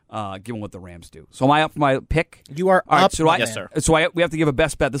 Given what the Rams do. So am I up for my pick? You are All right, up. Yes, sir. So we have to give a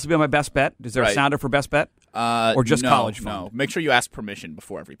best bet. This will be my best bet. Is there a sounder for best bet? Or just college fund? No. Make sure you ask permission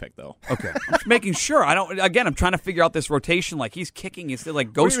before every pick, though. Okay. I'm just making sure. I'm trying to figure out this rotation. Like, he's kicking. He's still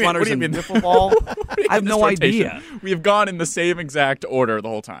like Ghost Runners and wiffle ball. I have no idea. We have gone in the same exact order the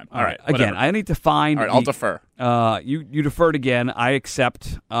whole time. All right. Again, I need to find. All right, I'll defer. You deferred again. I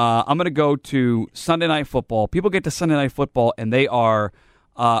accept. I'm going to go to Sunday Night Football. People get to Sunday Night Football, and they are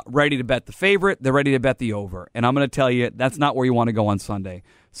ready to bet the favorite. They're ready to bet the over. And I'm going to tell you, that's not where you want to go on Sunday.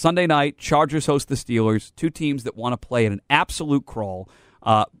 Sunday night, Chargers host the Steelers, 2 teams that want to play at an absolute crawl.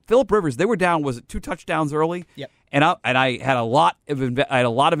 Phillip Rivers, they were down, was it 2 touchdowns early? Yep. And I had a lot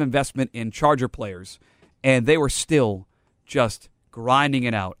of investment in Charger players, and they were still just grinding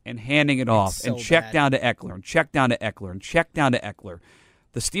it out and handing it off so and check down to Eckler and check down to Eckler and check down to Eckler.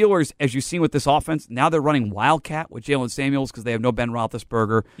 The Steelers, as you've seen with this offense, now they're running Wildcat with Jalen Samuels because they have no Ben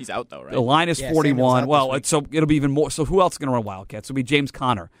Roethlisberger. He's out, though, right? The line is 41. Well, so it'll be even more. So who else is going to run Wildcat? So it'll be James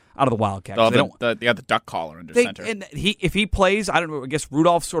Conner out of the Wildcat. They got the duck collar under center. And if he plays, I don't know, I guess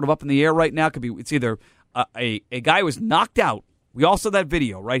Rudolph's sort of up in the air right now. It's either a guy who was knocked out. We all saw that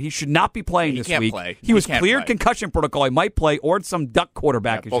video, right? He should not be playing this week. Play. He was cleared concussion protocol. He might play, or it's some duck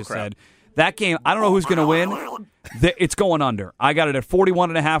quarterback, as you said. That game, I don't know who's going to win. It's going under. I got it at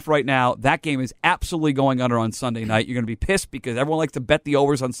 41.5 right now. That game is absolutely going under on Sunday night. You're going to be pissed because everyone likes to bet the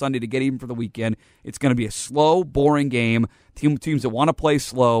overs on Sunday to get even for the weekend. It's going to be a slow, boring game. Teams that want to play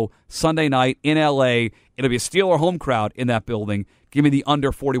slow. Sunday night in L.A. It'll be a Steeler home crowd in that building. Give me the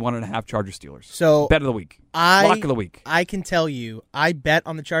under 41.5 Chargers Steelers. So bet of the week. Lock of the week. I can tell you, I bet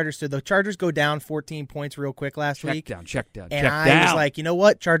on the Chargers. So the Chargers go down 14 points real quick last week. Check down. And I was like, you know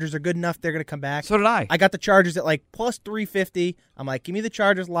what? Chargers are good enough. They're going to come back. So did I. I got the Chargers at like plus 350. I'm like, give me the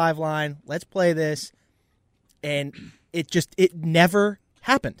Chargers live line. Let's play this. And it never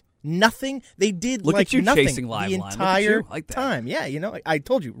happened. Nothing. They did Look like at you nothing chasing live the line. entire time. Yeah, I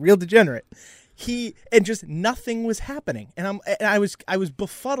told you, real degenerate. Just nothing was happening, and I was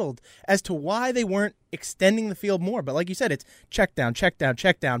befuddled as to why they weren't extending the field more. But like you said, it's check down, punt,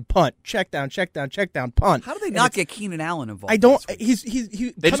 check down, punt. How do they not get Keenan Allen involved? I don't. They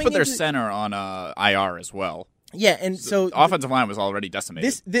just put their center on IR as well. Yeah, and so the offensive line was already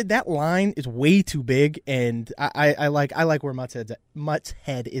decimated. That line is way too big, and I like where Mutt's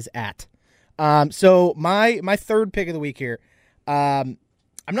head is at. So my third pick of the week here. I'm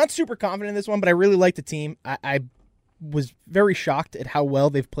not super confident in this one, but I really like the team. I was very shocked at how well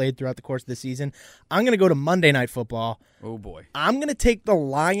they've played throughout the course of the season. I'm going to go to Monday Night Football. Oh, boy. I'm going to take the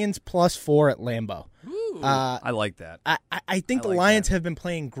Lions +4 at Lambeau. Ooh, I like that. I think the Lions have been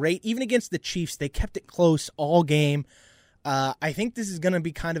playing great. Even against the Chiefs, they kept it close all game. I think this is going to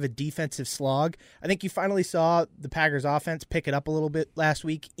be kind of a defensive slog. I think you finally saw the Packers offense pick it up a little bit last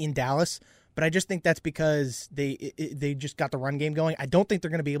week in Dallas, but I just think that's because they just got the run game going. I don't think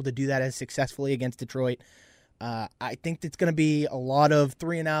they're going to be able to do that as successfully against Detroit. I think it's going to be a lot of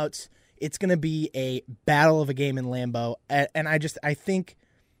 3-and-outs. It's going to be a battle of a game in Lambeau, and I think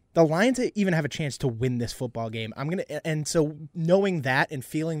the Lions even have a chance to win this football game. And so knowing that and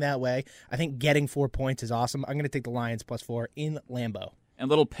feeling that way, I think getting 4 points is awesome. I'm going to take the Lions +4 in Lambeau. And a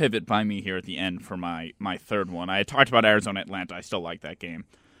little pivot by me here at the end for my third one. I had talked about Arizona Atlanta. I still like that game.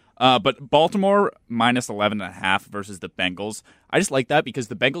 But Baltimore -11.5 versus the Bengals. I just like that because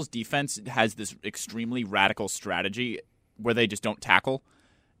the Bengals defense has this extremely radical strategy where they just don't tackle.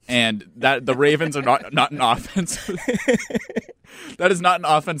 And that the Ravens are not an offense. That is not an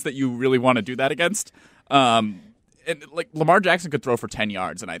offense that you really want to do that against. And like Lamar Jackson could throw for 10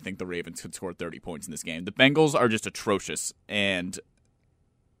 yards, and I think the Ravens could score 30 points in this game. The Bengals are just atrocious, and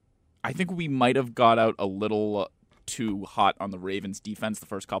I think we might have got out a little too hot on the Ravens defense the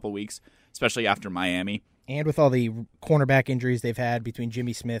first couple of weeks, especially after Miami. And with all the cornerback injuries they've had between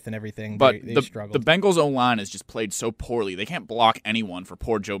Jimmy Smith and everything, but they struggled. The Bengals O-line has just played so poorly. They can't block anyone for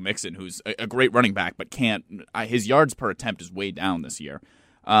poor Joe Mixon, who's a great running back, but can't. His yards per attempt is way down this year.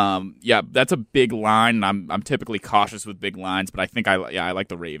 Yeah, that's a big line. I'm typically cautious with big lines, but I think I like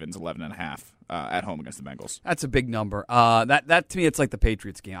the Ravens 11.5 at home against the Bengals. That's a big number. That to me, it's like the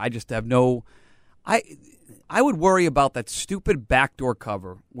Patriots game. I just have no. I would worry about that stupid backdoor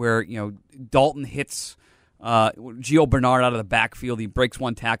cover where Dalton hits Gio Bernard out of the backfield. He breaks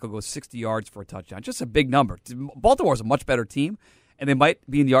one tackle, goes 60 yards for a touchdown. Just a big number. Baltimore's a much better team, and they might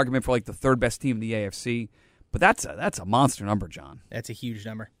be in the argument for like the third best team in the AFC. But that's a monster number, John. That's a huge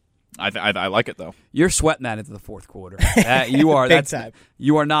number. I like it though. You're sweating that into the fourth quarter. You are. Big time.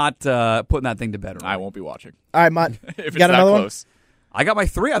 You are not putting that thing to bed. I won't be watching. All right, Mutt. If it's got that another close. One? I got my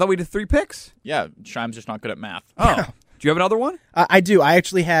 3. I thought we did 3 picks. Yeah, Shime's just not good at math. Oh. Do you have another one? I do. I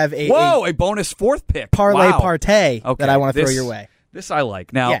actually have a bonus 4th pick. Parlay wow. partay that I want to throw your way. This I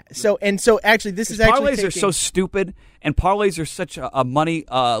like. Now, yeah. So actually, this is actually parlays are so stupid, and parlays are such a money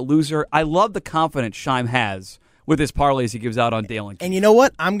loser. I love the confidence Shime has with his parlays he gives out on Dale and Keith. And you know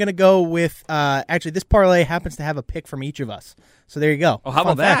what? I'm going to go with actually this parlay happens to have a pick from each of us. So there you go. Oh, how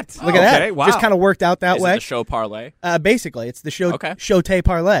about that? Look at that. Wow. Just kind of worked out that way. Is it the show parlay? Basically, it's the Showtay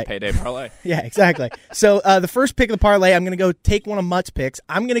parlay. Payday parlay. Yeah, exactly. So the first pick of the parlay, I'm going to go take one of Mutt's picks.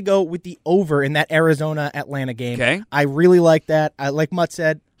 I'm going to go with the over in that Arizona-Atlanta game. Okay. I really like that. Like Mutt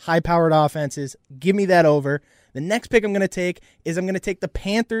said, high-powered offenses. Give me that over. The next pick I'm going to take is I'm going to take the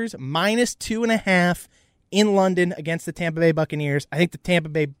Panthers -2.5 in London against the Tampa Bay Buccaneers. I think the Tampa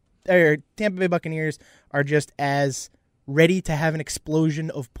Bay Buccaneers are just as ready to have an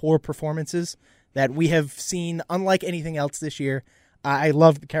explosion of poor performances that we have seen unlike anything else this year. I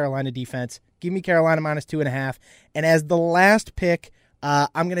love the Carolina defense. Give me Carolina -2.5. And as the last pick,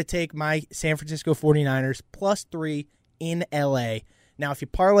 I'm going to take my San Francisco 49ers +3 in LA. Now, if you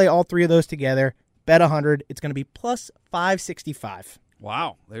parlay all 3 of those together, bet 100, it's going to be +565.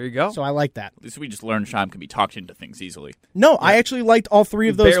 Wow, there you go. So I like that. This we just learned Shime can be talked into things easily. No, I actually liked all 3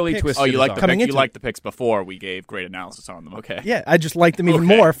 of those barely picks. twisted. Oh, you like the picks before we gave great analysis on them. Okay. Yeah, I just liked them even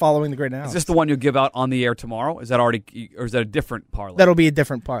more following the great analysis. Is this the one you'll give out on the air tomorrow? Is that already, or is that a different parlay? That'll be a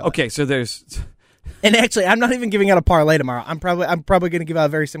different parlay. Okay, so there's. And actually, I'm not even giving out a parlay tomorrow. I'm probably going to give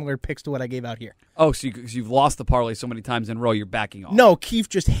out very similar picks to what I gave out here. Oh, so you've lost the parlay so many times in a row, you're backing off. No, Keith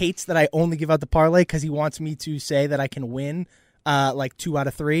just hates that I only give out the parlay because he wants me to say that I can win. Like 2 out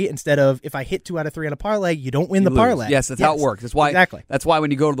of 3 instead of if I hit 2 out of 3 on a parlay, you don't win the parlay. Yes, that's how it works. That's why. Exactly. That's why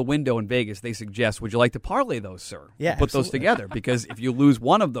when you go to the window in Vegas, they suggest, "Would you like to parlay those, sir?" Yeah, put those together because if you lose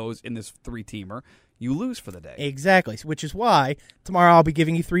one of those in this 3-teamer, you lose for the day. Exactly. Which is why tomorrow I'll be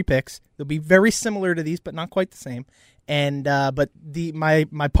giving you 3 picks. They'll be very similar to these, but not quite the same. And but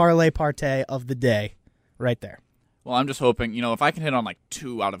my parlay partay of the day, right there. Well, I'm just hoping if I can hit on like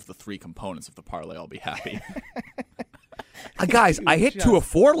 2 out of the 3 components of the parlay, I'll be happy. Guys, I hit 2 of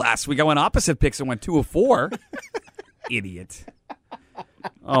 4 last week. I went opposite picks and went 2 of 4. Idiot.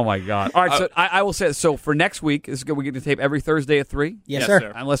 Oh my God! All right, so I will say so for next week. This is good. We get to tape every Thursday at 3. Yes,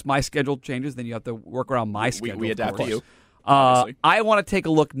 sir. Unless my schedule changes, then you have to work around my schedule. We adapt to you. I want to take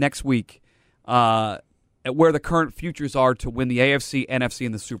a look next week at where the current futures are to win the AFC, NFC,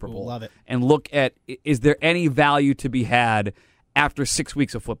 and the Super Bowl. Love it. And look at, is there any value to be had after 6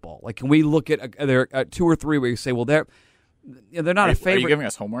 weeks of football? Like, can we look at there 2 or 3 where you say, well, they're not a favorite. Are you giving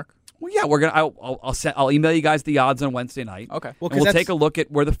us homework? Well, yeah, we're gonna. I'll email you guys the odds on Wednesday night. Okay. Well, we'll take a look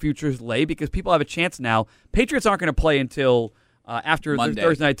at where the futures lay because people have a chance now. Patriots aren't going to play until after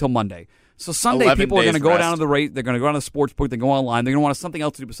Thursday night till Monday. So Sunday, people are going to go down to the rate. They're going to go down to the sports book. They go online. They're going to want something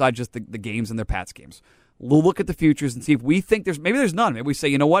else to do besides just the games and their Pats games. We'll look at the futures and see if we think there's none. Maybe we say,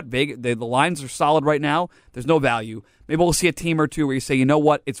 you know what, the lines are solid right now. There's no value. Maybe we'll see a team or two where you say, you know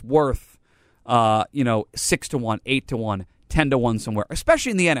what, it's worth 6 to 1, 8 to 1. 10 to 1 somewhere,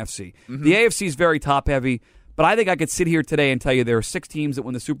 especially in the NFC. Mm-hmm. The AFC is very top heavy, but I think I could sit here today and tell you there are 6 teams that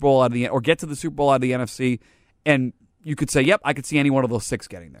win the Super Bowl out of the or get to the Super Bowl out of the NFC, and you could say, yep, I could see any one of those 6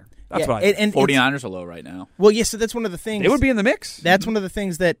 getting there. That's what I think. 49ers are low right now. Well, yeah, so that's one of the things. They would be in the mix. That's one of the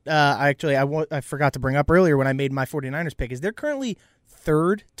things that I forgot to bring up earlier when I made my 49ers pick is they're currently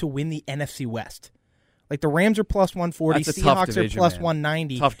 3rd to win the NFC West. Like the Rams are plus 140, Seahawks division, are plus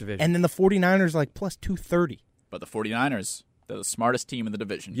 190, tough division. And then the 49ers are like plus 230. But the 49ers, they're the smartest team in the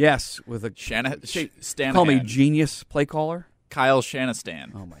division. Yes, with a Stanahan. Call me genius play caller. Kyle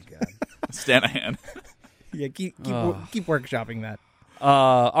Shanahan. Oh, my God. Stanahan. Yeah, keep workshopping that.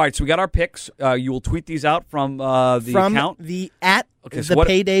 All right, so we got our picks. You will tweet these out from the account? The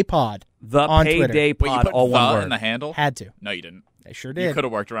Payday Pod. The on Payday Twitter. Pod, Wait, you put all one word. in the handle? Had to. No, you didn't. I sure did. You could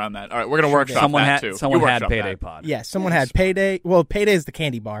have worked around that. All right, we're going to workshop that, too. Someone had Payday Pod. Yeah, someone had Payday. Well, Payday is the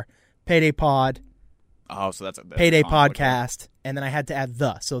candy bar. Payday Pod. Oh, so that's a Payday Podcast, and then I had to add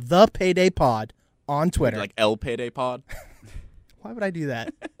the. So the Payday Pod on Twitter. Like El Payday Pod? Why would I do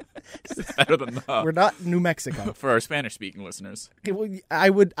that? It's better than the. We're not New Mexico. For our Spanish-speaking listeners. I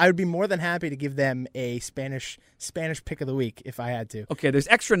would be more than happy to give them a Spanish pick of the week if I had to. Okay, there's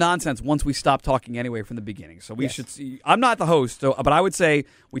extra nonsense once we stop talking anyway from the beginning. So we should see. I'm not the host, but I would say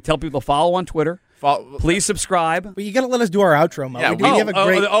we tell people to follow on Twitter. Please subscribe. But you got to let us do our outro, Mo. Yeah, we have a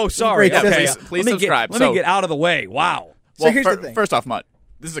great. Sorry. Great okay. Please subscribe. Let me get out of the way. Wow. So here's the thing. First off, Mutt,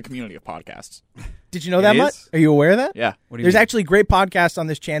 this is a community of podcasts. Did you know that, Mutt? Are you aware of that? Yeah. There's actually great podcasts on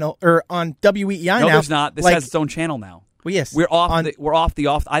this channel or on WEEI now. No, there's not. This has its own channel now. Well, yes. We're off.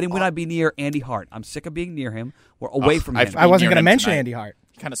 I didn't want to be near Andy Hart. I'm sick of being near him. We're away from him. I wasn't going to mention Andy Hart.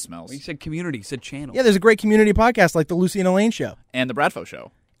 He kind of smells. Well, you said community. You said channel. Yeah, there's a great community podcast like the Lucy and Elaine Show. And the Bradfo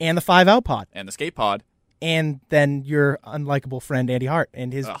Show. And the 5 Out Pod. And the Skate Pod. And then your unlikable friend Andy Hart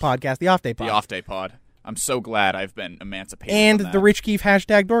and his podcast, The Off Day Pod. The Off Day Pod. I'm so glad I've been emancipated and from that. the Rich Keefe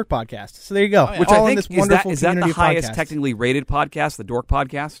 #Dork podcast. So there you go. Oh, yeah. Which all I think in this wonderful is that the highest podcast. technically rated podcast, the Dork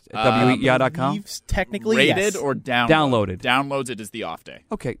podcast at WEEI.com? Technically, rated yes. or downloaded? Downloads it is the Off Day.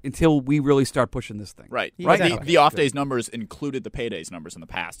 Okay, until we really start pushing this thing. Right. Exactly. The Off Day's numbers included the Payday's numbers in the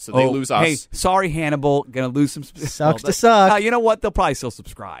past, so they lose us. Hey, sorry, Hannibal. Gonna lose some. Sucks to suck. You know what? They'll probably still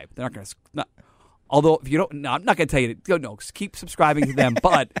subscribe. They're not gonna. Although, if you don't, no, I'm not going to tell you to. No, keep subscribing to them,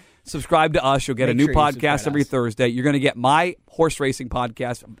 but subscribe to us. You'll get a new podcast every Thursday. You're going to get my horse racing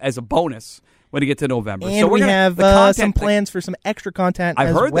podcast as a bonus when you get to November. And so we have some plans for some extra content I've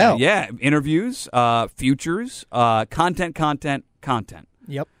as heard well. that, yeah. Interviews, futures, content.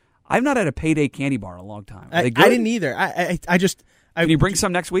 Yep. I've not had a Payday candy bar in a long time. Are they I good? didn't either. I just... Can you bring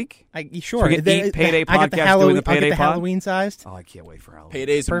some next week? Sure. So we can eat Payday I got the podcast doing the Payday I'll get the pod? Halloween sized. Oh, I can't wait for Halloween.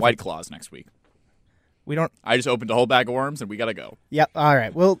 Paydays and White Claws next week. We don't. I just opened a whole bag of worms, and we got to go. Yep. All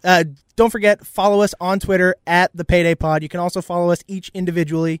right. Well, don't forget, follow us on Twitter at the Payday Pod. You can also follow us each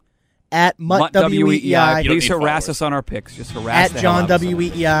individually at Mutt WEEI. Please harass us on our picks. Just harass at the John hell out of us.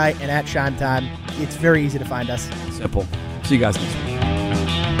 WEEI and at Shine Time. It's very easy to find us. Simple. See you guys next week.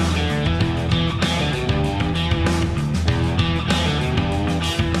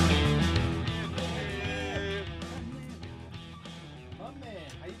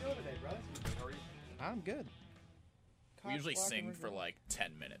 I'm good. We usually sing for like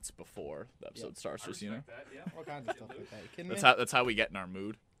 10 minutes before the episode starts, just, you know? All kinds of stuff like that. You kidding me? That's how we get in our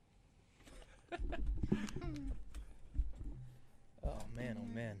mood. Oh,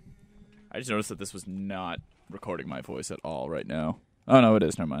 man. I just noticed that this was not recording my voice at all right now. Oh, no, it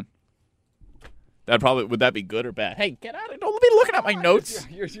is. Never mind. Would that be good or bad? Hey, get out of it. Don't be looking at my notes.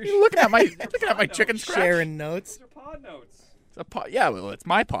 You're looking at my chicken scratch. Sharing notes. These are pod notes. It's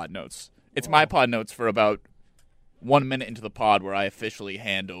my pod notes. It's my pod notes for about 1 minute into the pod where I officially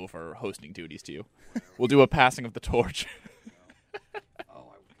hand over hosting duties to you. We'll do a passing of the torch.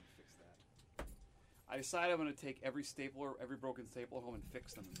 I decided I'm going to take every broken stapler home and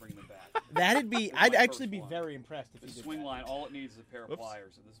fix them and bring them back. I'd actually be very impressed if The you did swing that. line, all it needs is a pair of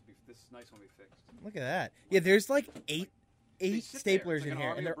pliers, and this nice one will be fixed. Look at that. Yeah, there's like eight sit there. It's staplers like in an here,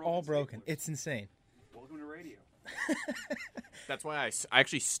 army and of they're all broken broken. staplers. It's insane. Welcome to radio. That's why I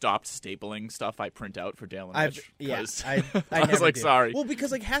actually stopped stapling stuff I print out for Dale and I I was never like, do. sorry. Well,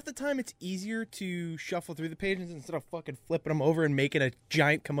 because like half the time it's easier to shuffle through the pages instead of fucking flipping them over and making a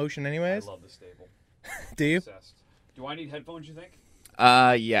giant commotion anyways. I love the staple. Do you? Obsessed. Do I need headphones, you think?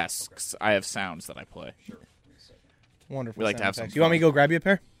 Yes, 'cause I have sounds that I play. Sure. Give me a second. Wonderful. We like to sound have some effects. You want me to fun. go grab you a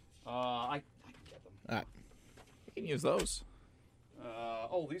pair? I can get them. All right. You can use those.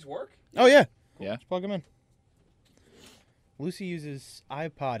 These work? Oh yeah. Yeah. Just plug them in. Lucy uses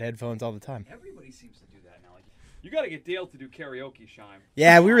iPod headphones all the time. Everybody seems to do that now. Like, you got to get Dale to do karaoke, Shime.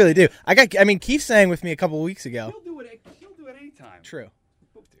 Yeah, we really do. Keith sang with me a couple of weeks ago. He'll do it anytime. True.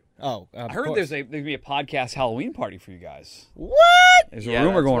 Both do. Oh, I heard there's going to be a podcast Halloween party for you guys. What? There's a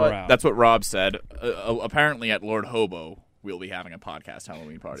rumor going around. That's what Rob said. Apparently at Lord Hobo, we'll be having a podcast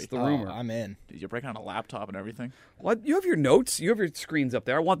Halloween party. It's the rumor. I'm in. Dude, you're breaking on a laptop and everything? What? You have your notes. You have your screens up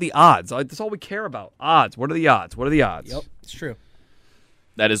there. I want the odds. That's all we care about. Odds. What are the odds? What are the odds? Yep, it's true.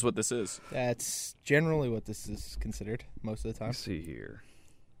 That is what this is. That's generally what this is considered most of the time. Let's see here.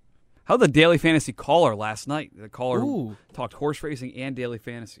 How the Daily Fantasy caller last night? The caller who Ooh. talked horse racing and Daily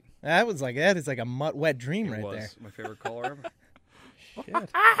Fantasy. That is like a wet dream right there. My favorite caller ever. Shit.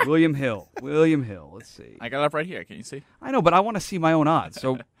 William Hill. Let's see. I got it up right here. Can you see? I know, but I want to see my own odds.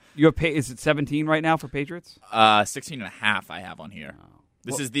 So you have is it 17 right now for Patriots? 16.5 I have on here.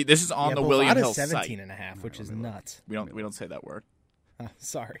 This is on the William Hill site. 17.5, which is nuts. We don't say that word.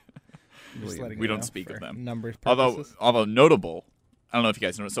 Sorry. We don't speak of them. Numbers Although purposes. notable, I don't know if you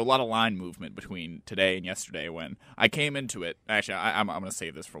guys noticed. So a lot of line movement between today and yesterday. When I came into it, actually, I'm going to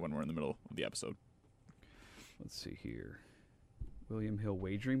save this for when we're in the middle of the episode. Let's see here. William Hill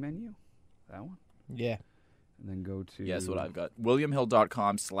wagering menu. That one. Yeah. And then go to. Yes, what I've got.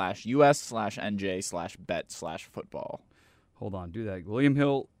 WilliamHill.com/US/NJ/bet/football. Hold on, do that.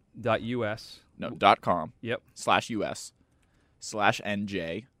 WilliamHill.us. No, .com. Yep.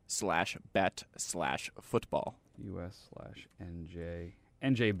 /US/NJ/bet/football. US/NJ.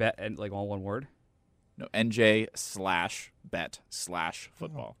 NJ bet and like all one word. No,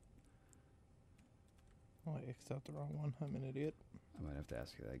 NJ/bet/football. Oh, I X'd out the wrong one. I'm an idiot. I might have to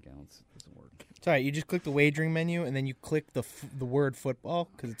ask you that again. It doesn't work. It's all right. You just click the wagering menu, and then you click the word football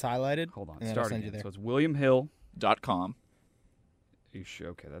because it's highlighted. Hold on. and Start send again. you there. So it's WilliamHill. .com. You sure?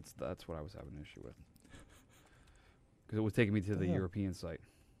 Okay, that's what I was having an issue with. Because it was taking me to the European site.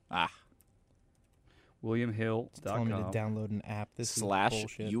 WilliamHill.com. Telling me to download an app. This is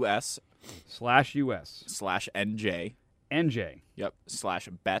bullshit. /US /US/NJ. NJ. Yep.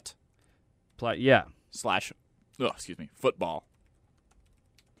 /bet. Yeah. Football.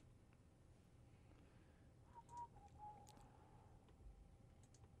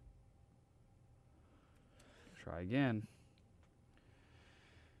 Try again.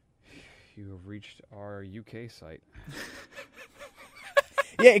 You have reached our UK site.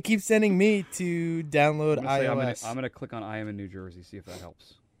 Yeah, it keeps sending me to download iOS. I'm going to click on I am in New Jersey, see if that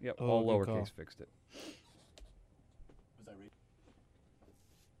helps. Yep, Oh, all good lowercase call. fixed it.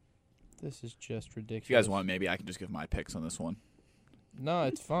 This is just ridiculous. If you guys want, maybe I can just give my picks on this one. No,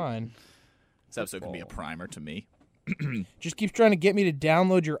 it's fine. This episode can be a primer to me. Just keeps trying to get me to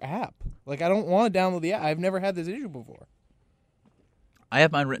download your app. Like, I don't want to download the app. I've never had this issue before. I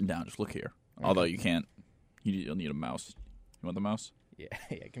have mine written down. Just look here. Okay. Although you can't. You'll need a mouse. You want the mouse? Yeah,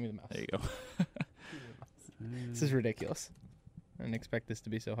 give me the mouse. There you go. This is ridiculous. I didn't expect this to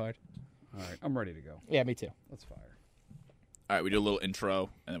be so hard. All right, I'm ready to go. Yeah, me too. Let's fire. All right, we do a little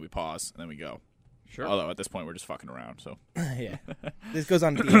intro, and then we pause, and then we go. Sure. Although at this point, we're just fucking around. So yeah, this goes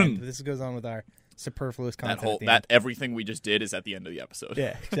on at the end. This goes on with our superfluous content. Everything we just did is at the end of the episode.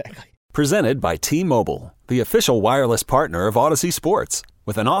 Yeah, exactly. Presented by T-Mobile, the official wireless partner of Odyssey Sports.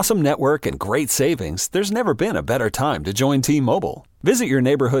 With an awesome network and great savings, there's never been a better time to join T-Mobile. Visit your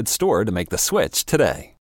neighborhood store to make the switch today.